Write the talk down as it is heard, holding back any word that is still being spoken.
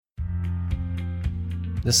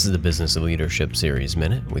This is the Business of Leadership Series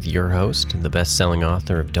Minute with your host, the best-selling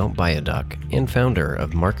author of Don't Buy a Duck and founder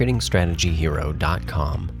of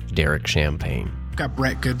MarketingStrategyHero.com, Derek Champagne. Got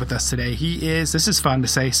Brett Goode with us today. He is, this is fun to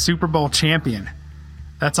say, Super Bowl champion.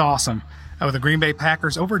 That's awesome. With the Green Bay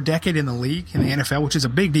Packers, over a decade in the league, in the NFL, which is a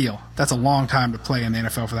big deal. That's a long time to play in the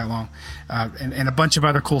NFL for that long. And a bunch of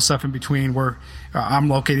other cool stuff in between where I'm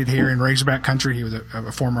located here in Razorback country. He was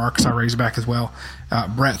a former Arkansas Razorback as well.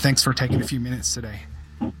 Brett, thanks for taking a few minutes today.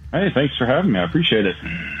 Hey, thanks for having me. I appreciate it.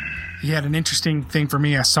 You had an interesting thing for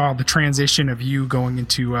me. I saw the transition of you going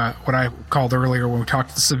into what I called earlier when we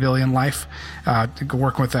talked the civilian life,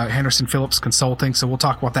 working with Henderson Phillips Consulting. So we'll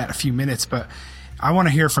talk about that in a few minutes. But I want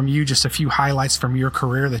to hear from you just a few highlights from your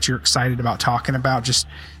career that you're excited about talking about, just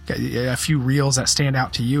a few reels that stand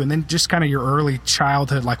out to you, and then just kind of your early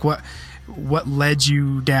childhood, like what led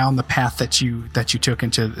you down the path that you took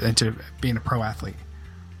into being a pro athlete.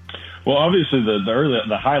 Well, obviously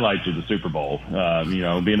the highlights of the Super Bowl,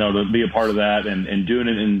 being able to be a part of that and doing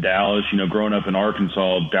it in Dallas, growing up in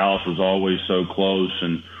Arkansas, Dallas was always so close.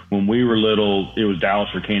 And when we were little, it was Dallas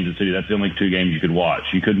or Kansas City. That's the only two games you could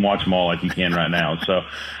watch. You couldn't watch them all like you can right now. So,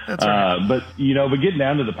 That's right. but getting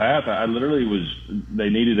down to the path, I literally they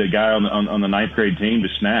needed a guy on the ninth grade team to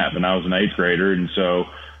snap, and I was an eighth grader. And so,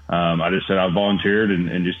 I just said I volunteered,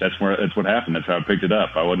 and just that's what happened. That's how I picked it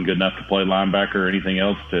up. I wasn't good enough to play linebacker or anything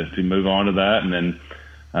else to move on to that. And then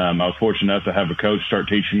I was fortunate enough to have a coach start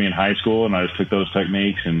teaching me in high school, and I just took those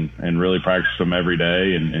techniques and really practiced them every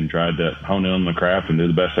day and tried to hone in on the craft and do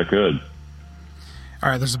the best I could. All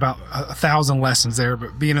right, there's about 1,000 lessons there,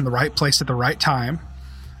 but being in the right place at the right time,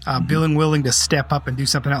 being willing to step up and do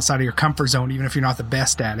something outside of your comfort zone, even if you're not the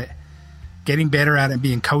best at it, getting better at it and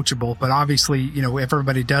being coachable. But obviously, if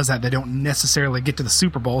everybody does that, they don't necessarily get to the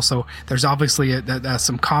Super Bowl. So there's obviously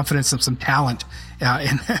some confidence and some talent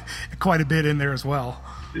and quite a bit in there as well.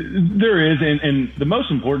 There is, and the most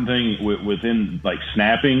important thing within like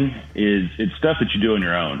snapping is it's stuff that you do on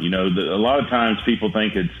your own. A lot of times people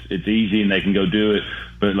think it's easy and they can go do it,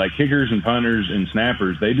 but like kickers and punters and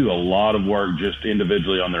snappers, they do a lot of work just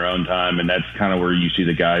individually on their own time, and that's kind of where you see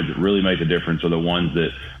the guys that really make a difference are the ones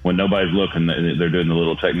that when nobody's looking, they're doing the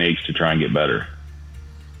little techniques to try and get better.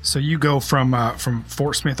 So you go from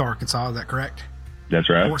Fort Smith, Arkansas, is that correct? That's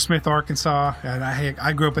right. Fort Smith, Arkansas, and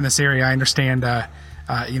I grew up in this area. I understand.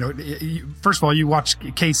 First of all, you watch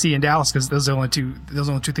KC and Dallas because those are the only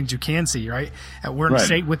two things you can see, right? We're in a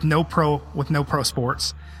state with no pro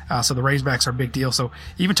sports, so the Razorbacks are a big deal. So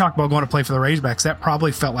even talk about going to play for the Razorbacks, that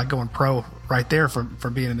probably felt like going pro right there from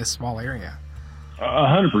being in this small area.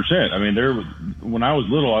 100%. I mean, when I was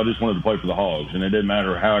little, I just wanted to play for the Hogs, and it didn't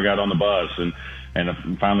matter how I got on the bus. And I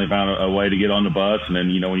finally found a way to get on the bus. And then,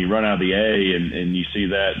 when you run out of the A and you see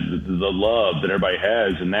that the love that everybody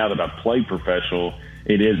has, and now that I've played professional,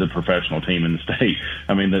 it is a professional team in the state.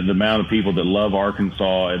 I mean, the amount of people that love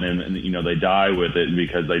Arkansas and then, they die with it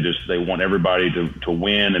because they want everybody to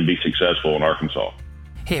win and be successful in Arkansas.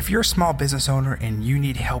 Hey, if you're a small business owner and you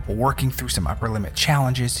need help working through some upper limit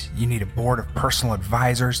challenges, you need a board of personal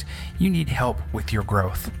advisors, you need help with your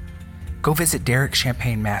growth, go visit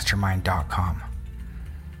DerekChampagneMastermind.com.